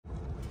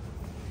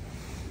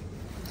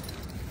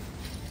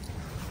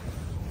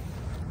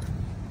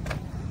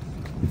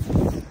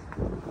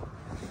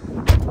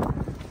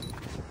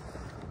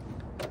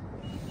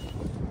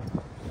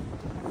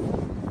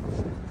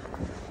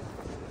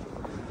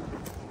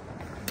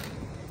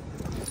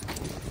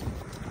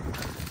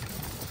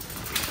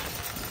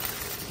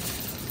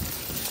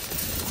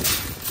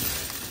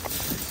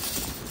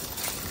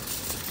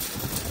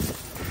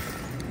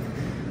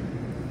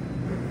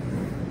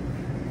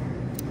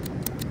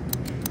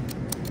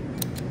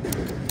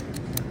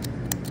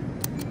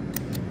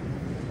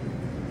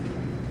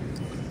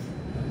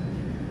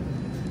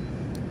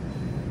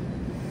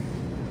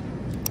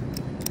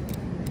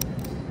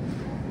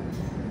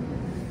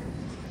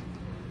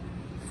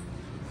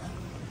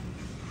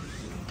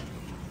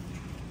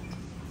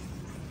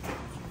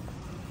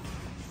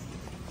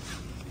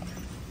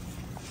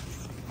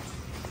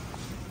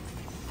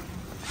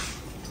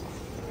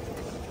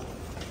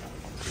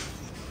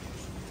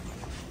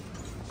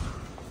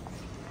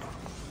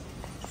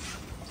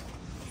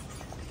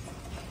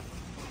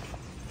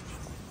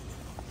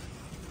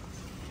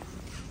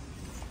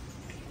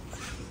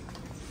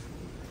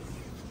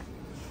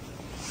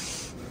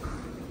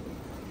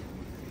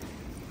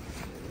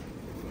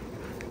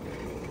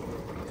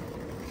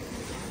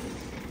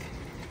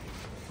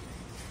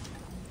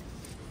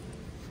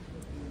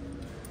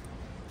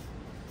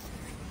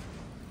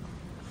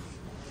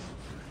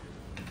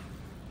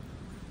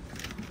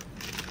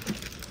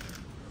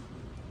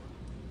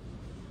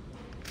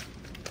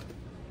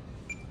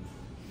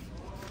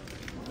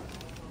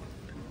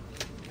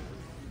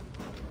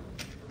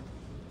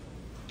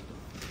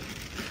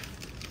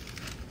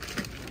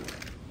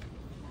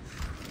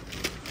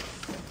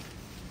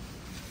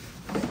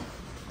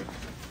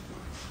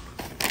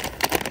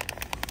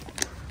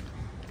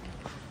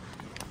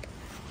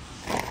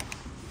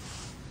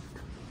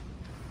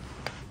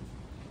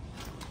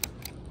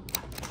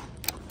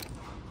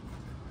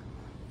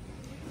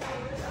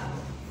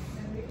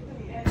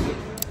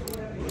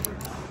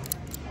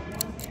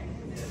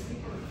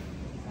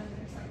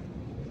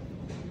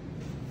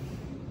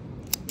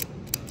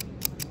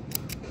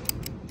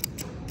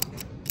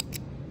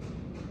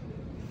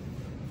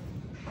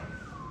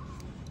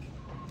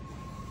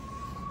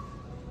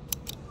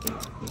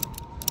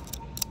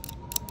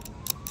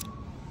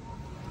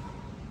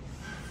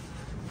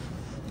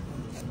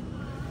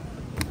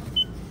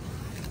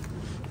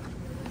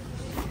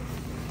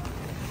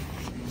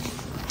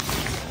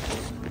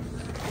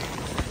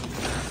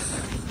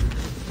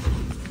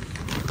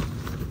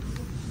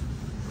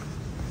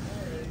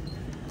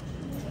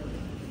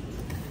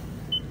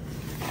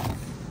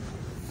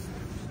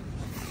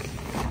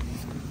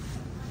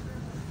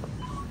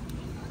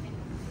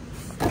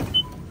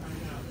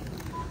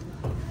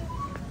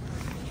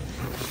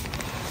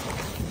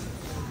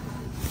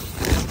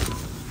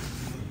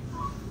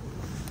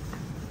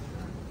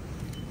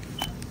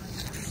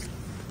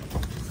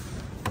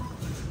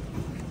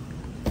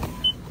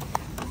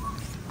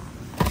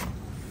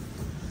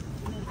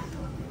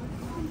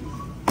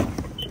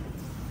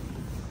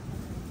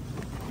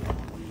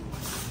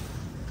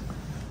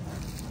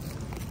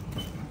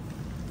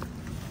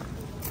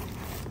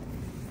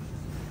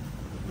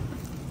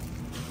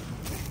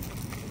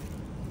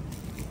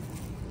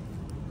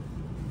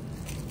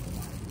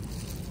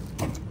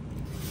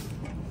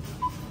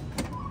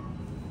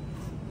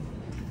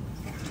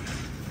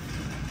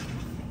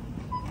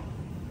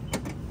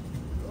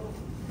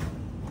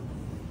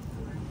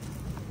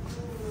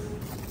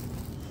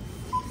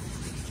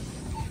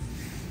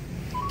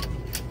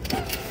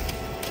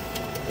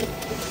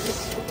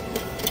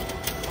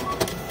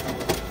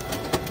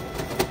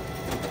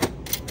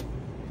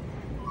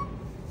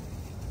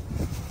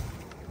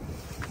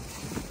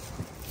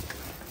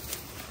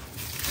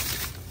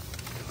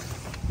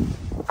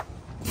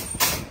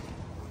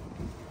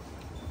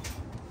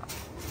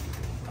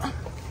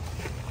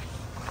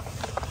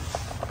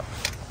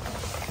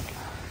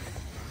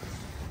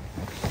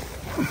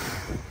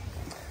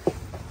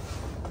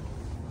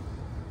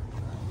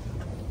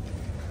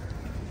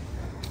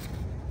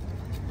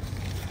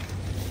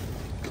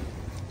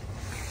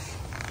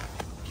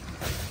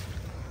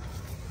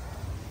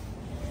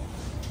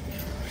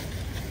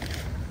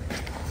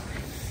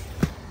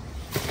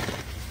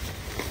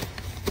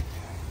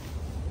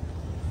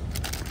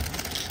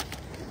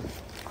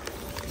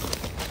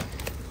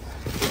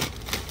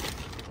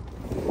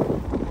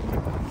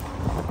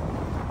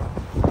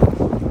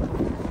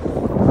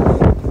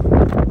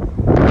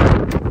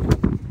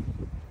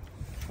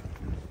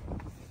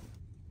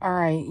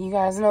right, you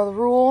guys know the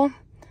rule.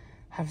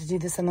 I have to do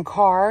this in the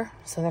car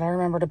so that I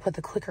remember to put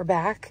the clicker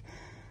back.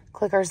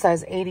 Clicker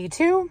says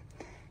 82,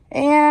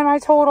 and my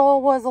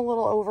total was a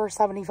little over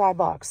 75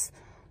 bucks.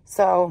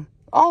 So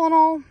all in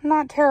all,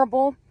 not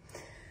terrible.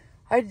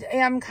 I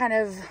am kind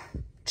of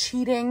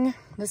cheating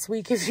this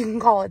week, if you can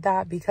call it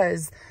that,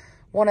 because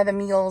one of the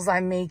meals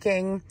I'm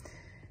making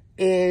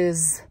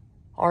is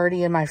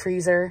already in my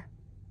freezer,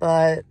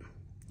 but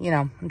you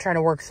know, I'm trying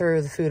to work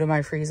through the food in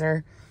my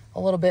freezer a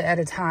little bit at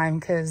a time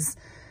because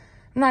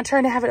I'm not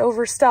trying to have it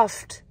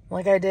overstuffed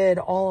like I did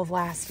all of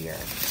last year.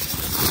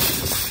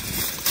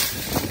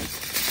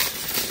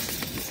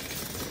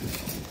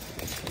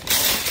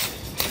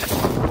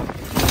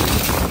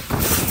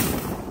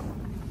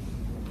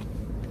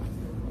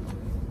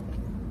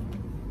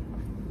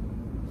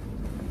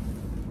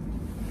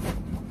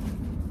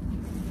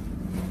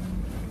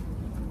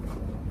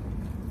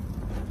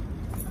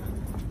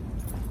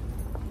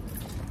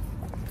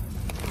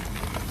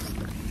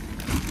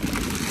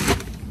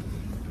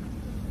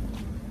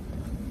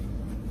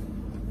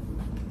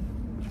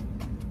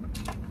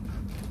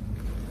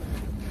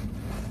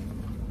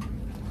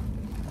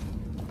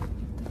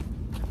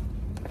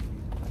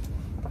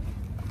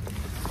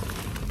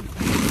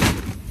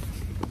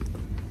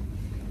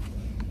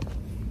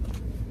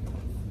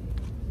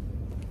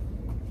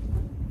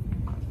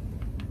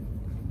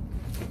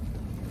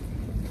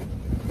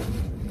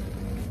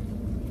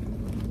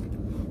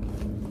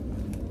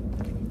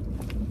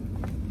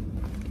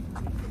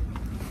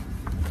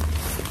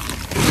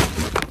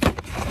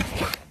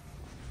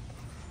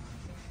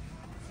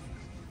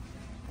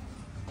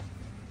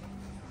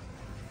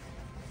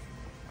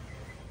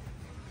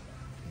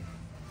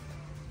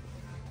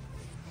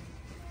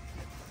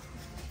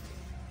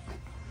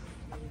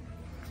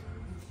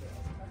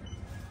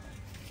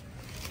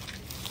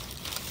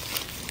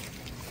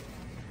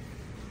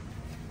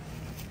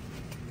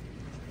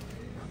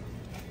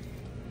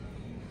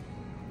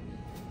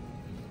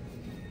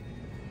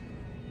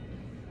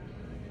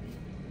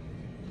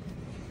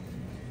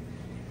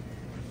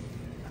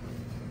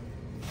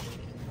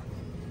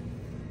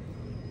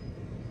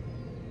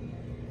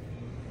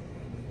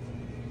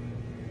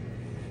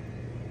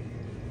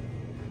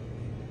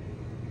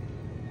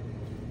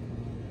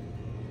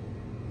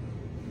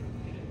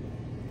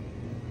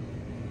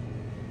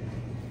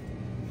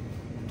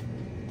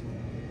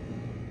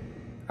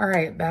 All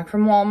right, back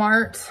from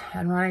Walmart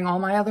and running all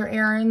my other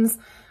errands.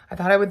 I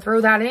thought I would throw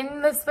that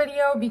in this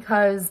video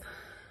because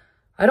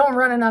I don't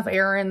run enough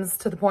errands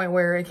to the point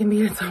where it can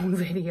be its own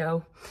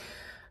video.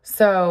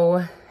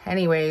 So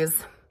anyways,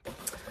 I'm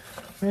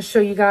gonna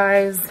show you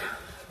guys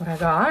what I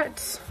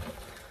got.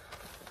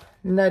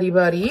 Nutty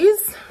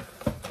Buddies.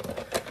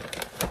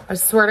 I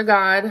swear to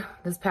God,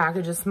 this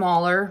package is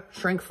smaller.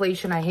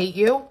 Shrinkflation, I hate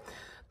you.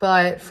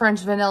 But French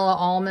vanilla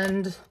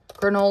almond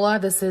granola,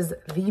 this is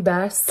the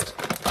best.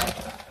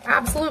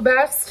 Absolute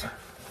best.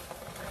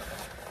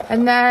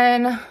 And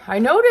then I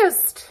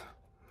noticed,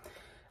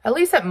 at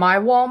least at my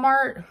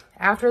Walmart,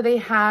 after they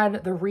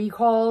had the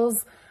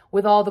recalls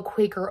with all the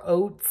Quaker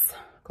Oats,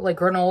 like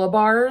granola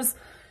bars,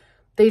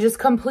 they just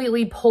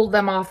completely pulled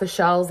them off the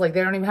shelves. Like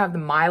they don't even have the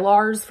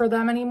Mylars for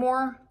them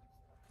anymore.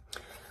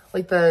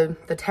 Like the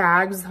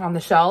tags on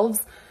the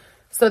shelves.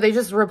 So they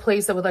just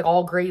replaced it with like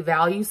all great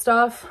value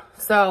stuff.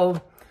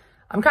 So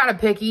I'm kind of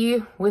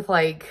picky with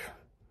like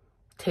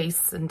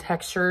tastes and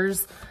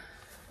textures.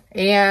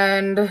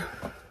 And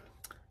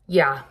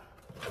yeah,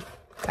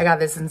 I got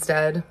this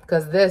instead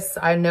because this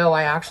I know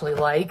I actually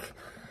like.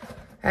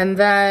 And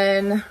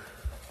then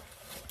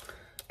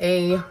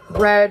a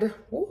red,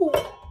 ooh,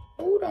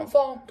 don't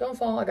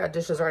fall. I got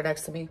dishes right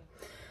next to me.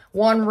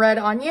 One red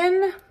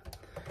onion,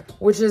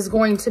 which is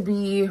going to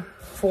be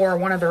for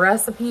one of the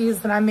recipes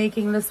that I'm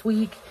making this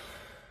week,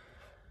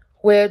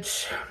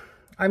 which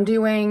I'm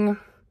doing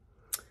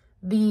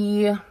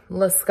the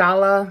La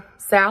Scala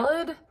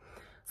salad.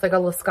 It's like a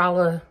La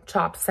Scala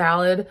chopped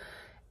salad.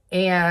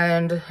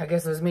 And I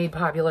guess it was made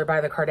popular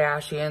by the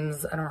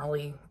Kardashians. I don't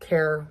really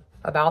care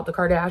about the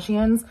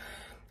Kardashians.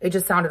 It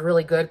just sounded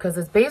really good because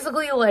it's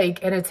basically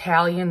like an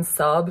Italian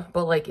sub,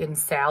 but like in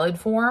salad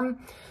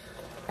form.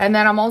 And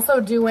then I'm also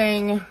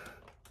doing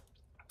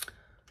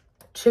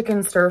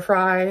chicken stir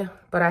fry,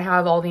 but I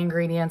have all the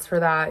ingredients for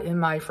that in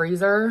my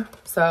freezer.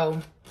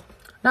 So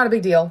not a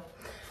big deal.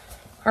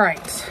 All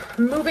right,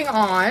 moving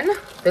on.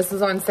 This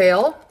is on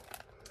sale.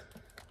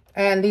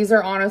 And these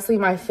are honestly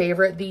my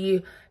favorite.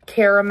 The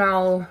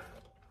caramel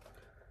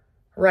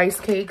rice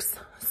cakes,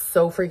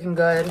 so freaking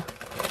good.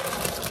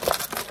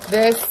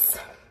 This,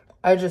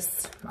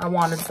 I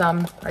wanted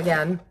some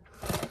again.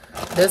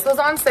 This was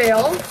on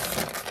sale.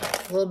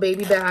 A little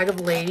baby bag of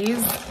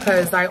Lay's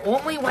because I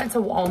only went to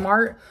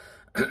Walmart.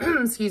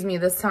 Excuse me,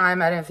 this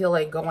time I didn't feel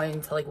like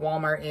going to like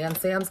Walmart and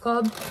Sam's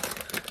Club.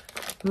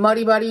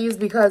 Muddy Buddies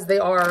because they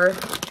are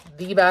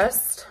the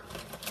best.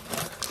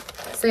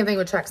 Same thing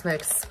with Chex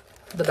Mix,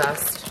 the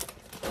best.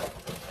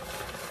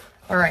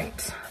 All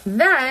right,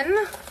 then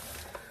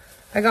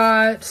I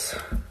got,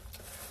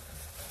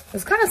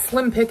 it's kind of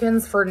slim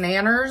pickings for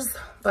Nanners,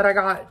 but I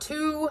got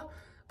 2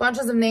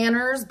 bunches of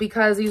nanners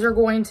because these are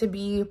going to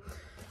be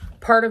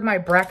part of my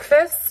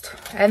breakfast.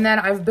 And then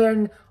I've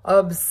been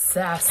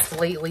obsessed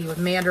lately with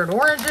mandarin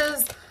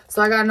oranges.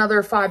 So I got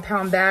another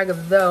 5-pound bag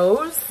of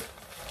those.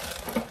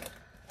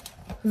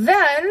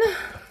 Then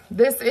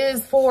this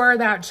is for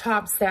that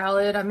chopped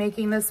salad I'm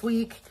making this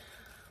week.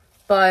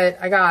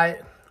 But I got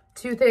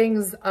 2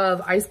 things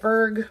of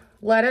iceberg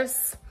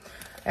lettuce.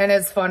 And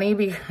it's funny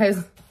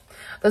because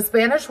the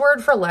Spanish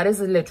word for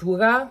lettuce is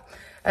lechuga.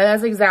 And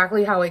that's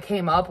exactly how it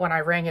came up when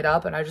I rang it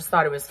up. And I just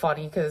thought it was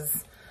funny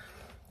because,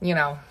 you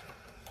know,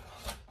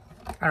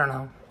 I don't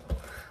know.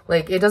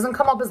 Like, it doesn't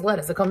come up as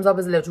lettuce. It comes up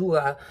as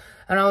lechuga.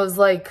 And I was,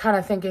 like, kind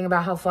of thinking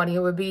about how funny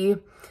it would be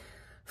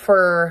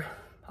for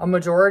a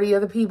majority of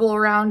the people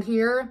around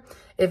here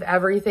if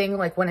everything,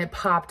 like, when it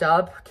popped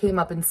up, came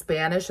up in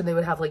Spanish and they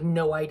would have, like,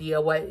 no idea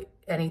what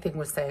anything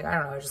was saying. I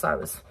don't know. I just thought it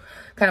was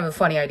kind of a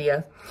funny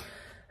idea.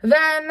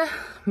 Then,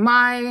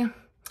 my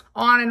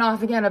on and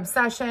off again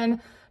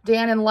obsession,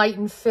 Dan and Light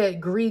and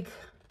Fit Greek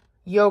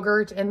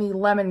yogurt in the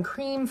lemon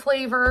cream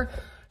flavor.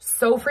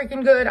 So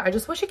freaking good. I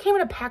just wish it came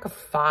in a pack of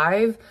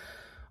 5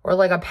 or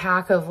like a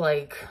pack of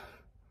like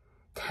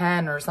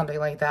 10 or something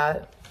like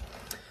that.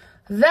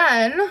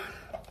 Then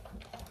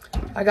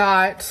I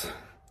got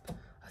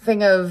a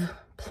thing of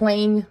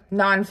plain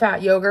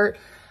non-fat yogurt.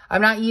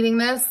 I'm not eating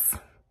this.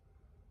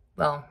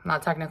 Well,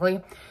 not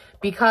technically,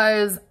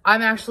 because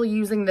I'm actually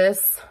using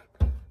this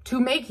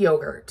to make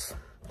yogurt.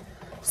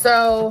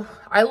 So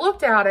I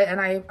looked at it and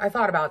I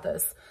thought about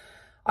this.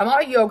 I'm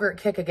on a yogurt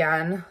kick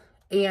again.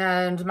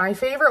 And my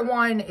favorite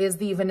one is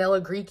the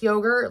vanilla Greek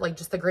yogurt, like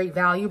just the Great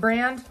Value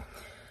brand.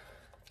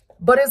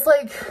 But it's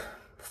like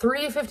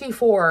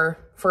 $3.54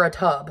 for a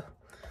tub.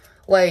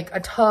 Like a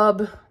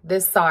tub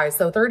this size.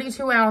 So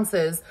 32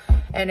 ounces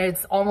and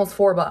it's almost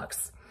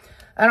 $4.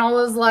 And I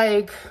was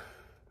like,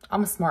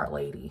 I'm a smart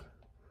lady.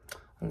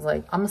 I was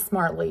like, I'm a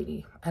smart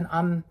lady and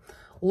I'm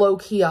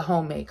low-key a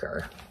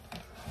homemaker.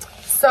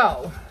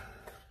 So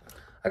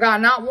I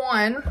got not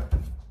 1,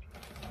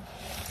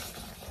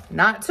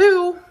 not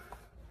 2,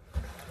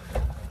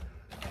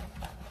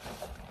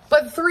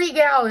 but 3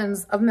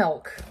 gallons of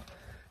milk.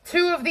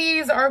 2 of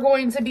these are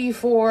going to be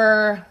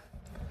for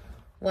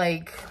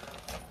like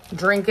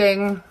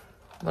drinking,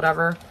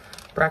 whatever,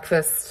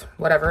 breakfast,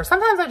 whatever.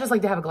 Sometimes I just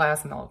like to have a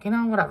glass of milk, you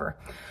know, whatever.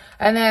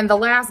 And then the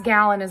last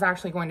gallon is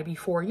actually going to be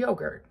for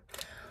yogurt.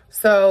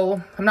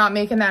 So I'm not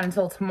making that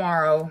until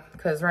tomorrow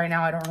because right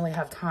now I don't really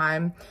have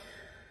time.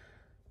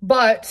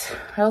 But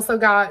I also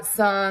got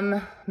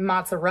some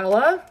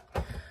mozzarella,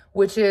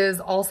 which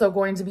is also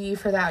going to be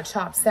for that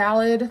chopped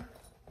salad.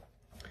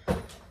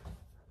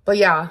 But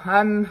yeah,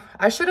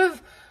 I should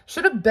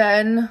have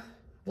been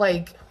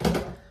like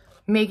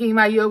making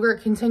my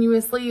yogurt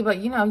continuously, but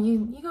you know,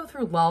 you go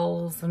through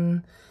lulls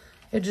and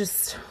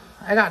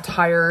I got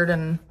tired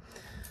and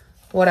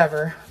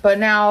whatever. But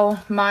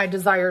now my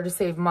desire to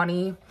save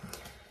money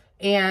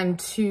and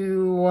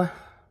to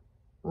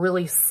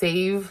really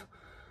save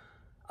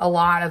a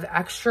lot of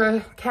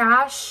extra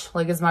cash,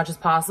 like as much as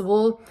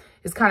possible,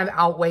 is kind of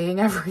outweighing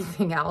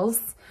everything else.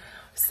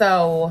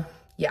 So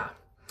yeah.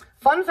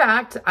 Fun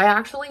fact, I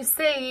actually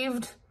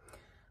saved,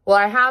 well,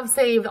 I have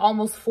saved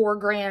almost $4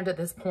 grand at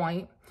this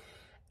point.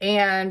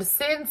 And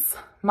since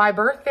my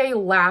birthday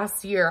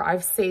last year,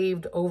 I've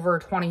saved over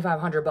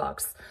 2,500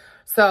 bucks.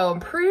 So I'm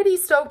pretty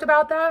stoked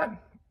about that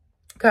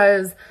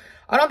because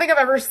I don't think I've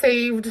ever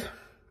saved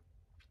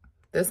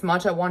this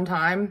much at one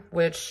time,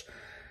 which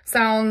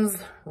sounds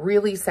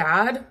really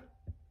sad.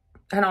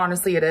 And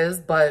honestly it is,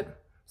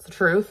 but it's the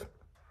truth.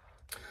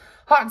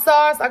 Hot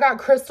sauce, I got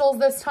Crystals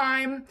this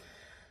time.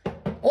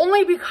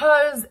 Only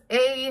because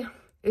A,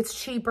 it's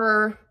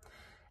cheaper,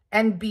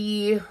 and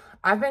B,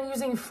 I've been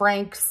using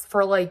Frank's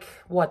for like,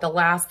 what, the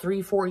last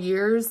 3-4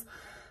 years?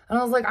 And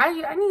I was like,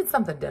 I need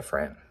something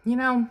different, you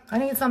know? I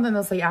need something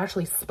that's like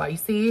actually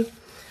spicy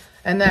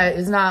and that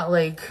is not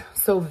like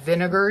so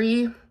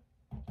vinegary.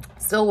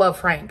 Still love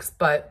Frank's,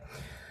 but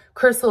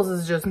Crystals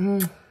is just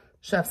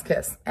chef's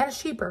kiss. And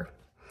it's cheaper.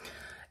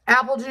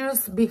 Apple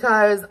juice,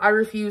 because I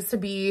refuse to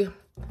be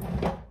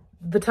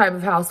the type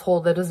of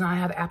household that does not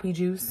have apple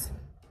juice.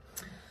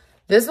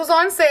 This was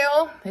on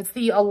sale. It's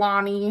the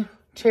Alani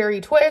Cherry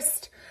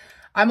Twist.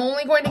 I'm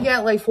only going to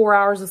get like 4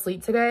 hours of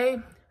sleep today,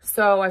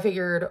 so I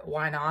figured,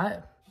 why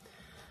not?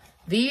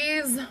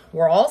 These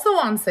were also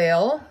on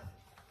sale,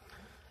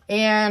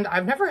 and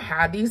I've never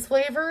had these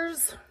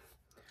flavors.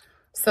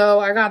 So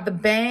I got the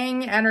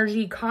Bang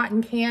Energy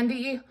Cotton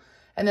Candy,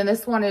 and then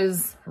this one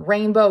is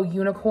Rainbow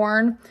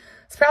Unicorn.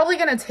 It's probably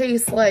gonna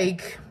taste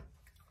like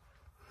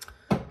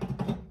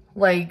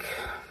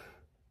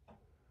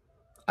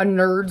a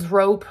nerd's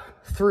rope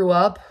threw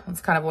up. That's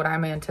kind of what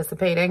I'm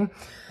anticipating.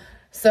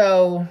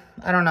 So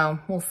I don't know,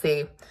 we'll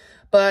see.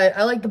 But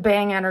I like the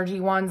Bang Energy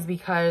ones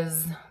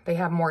because they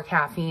have more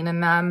caffeine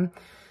in them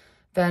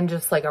than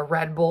just like a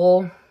Red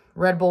Bull.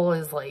 Red Bull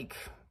is like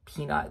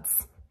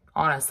peanuts,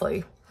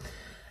 honestly.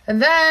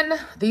 And then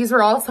these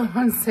were also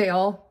on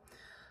sale.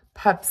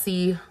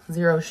 Pepsi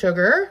Zero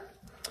Sugar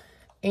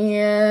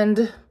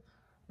and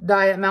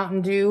Diet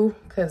Mountain Dew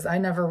because I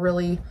never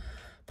really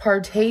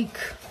partake.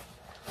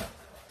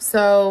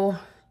 So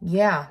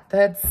yeah,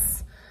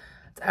 that's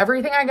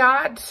everything I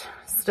got.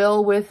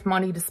 Still with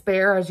money to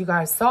spare, as you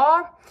guys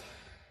saw.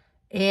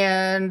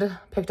 And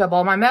picked up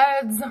all my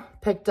meds,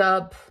 picked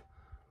up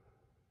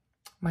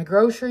my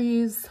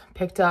groceries,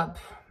 picked up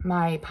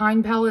my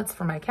pine pellets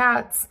for my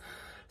cats.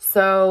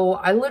 So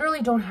I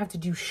literally don't have to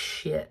do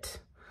shit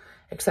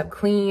except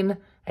clean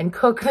and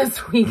cook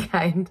this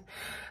weekend.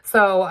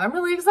 So I'm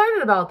really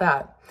excited about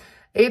that.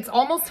 It's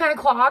almost 10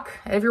 o'clock.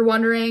 If you're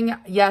wondering,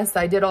 yes,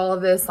 I did all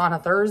of this on a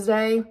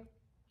Thursday.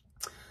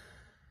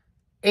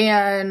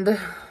 And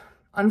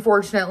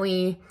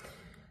unfortunately,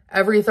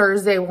 every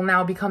Thursday will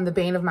now become the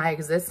bane of my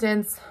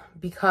existence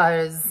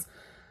because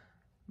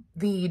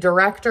the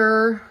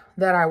director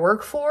that I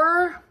work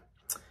for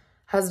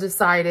has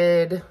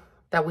decided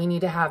that we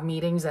need to have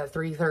meetings at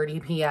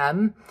 3:30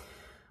 p.m.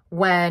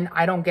 when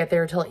I don't get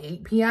there till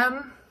 8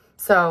 p.m.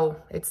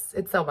 So it's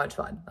so much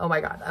fun. Oh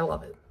my God, I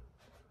love it.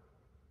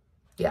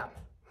 Yeah.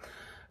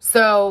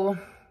 So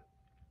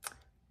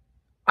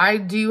I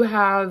do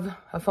have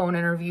a phone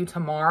interview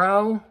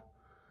tomorrow.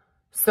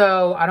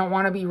 So I don't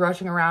want to be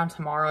rushing around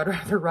tomorrow. I'd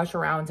rather rush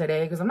around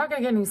today because I'm not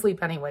going to get any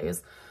sleep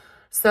anyways.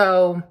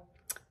 So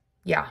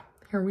yeah,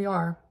 here we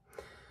are.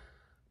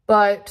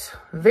 But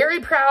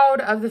very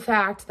proud of the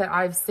fact that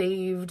I've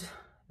saved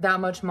that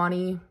much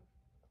money.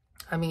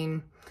 I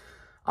mean,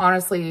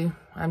 honestly,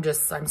 I'm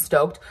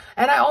stoked.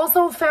 And I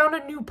also found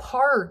a new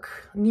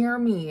park near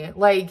me.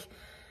 Like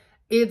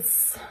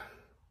there's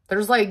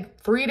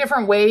like 3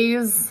 different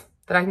ways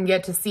that I can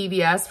get to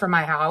CVS from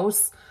my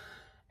house.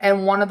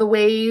 And one of the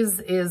ways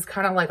is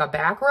kind of like a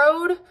back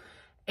road.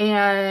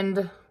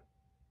 And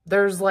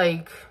there's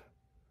like,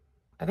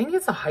 I think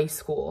it's a high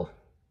school.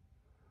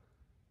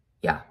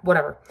 Yeah,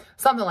 whatever.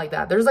 Something like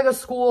that. There's like a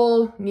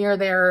school near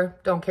there.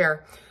 Don't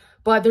care.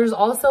 But there's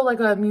also like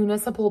a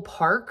municipal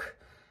park.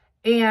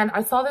 And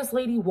I saw this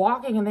lady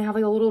walking and they have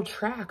like a little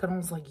track. And I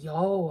was like,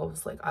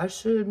 I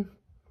should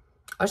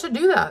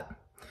do that.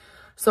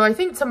 So I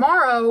think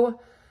tomorrow,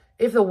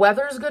 if the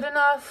weather's good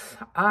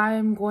enough,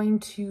 I'm going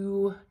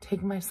to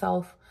take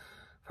myself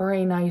for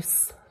a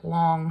nice,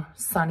 long,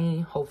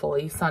 sunny,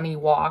 hopefully sunny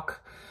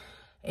walk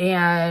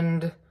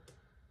and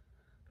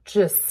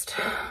just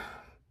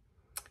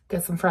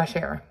get some fresh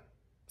air.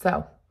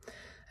 So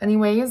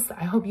anyways,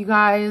 I hope you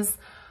guys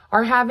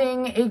are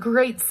having a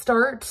great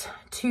start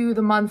to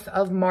the month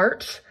of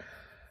March.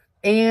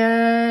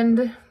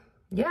 And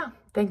yeah,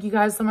 thank you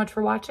guys so much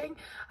for watching.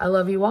 I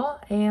love you all,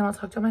 and I'll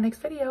talk to you in my next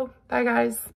video. Bye, guys.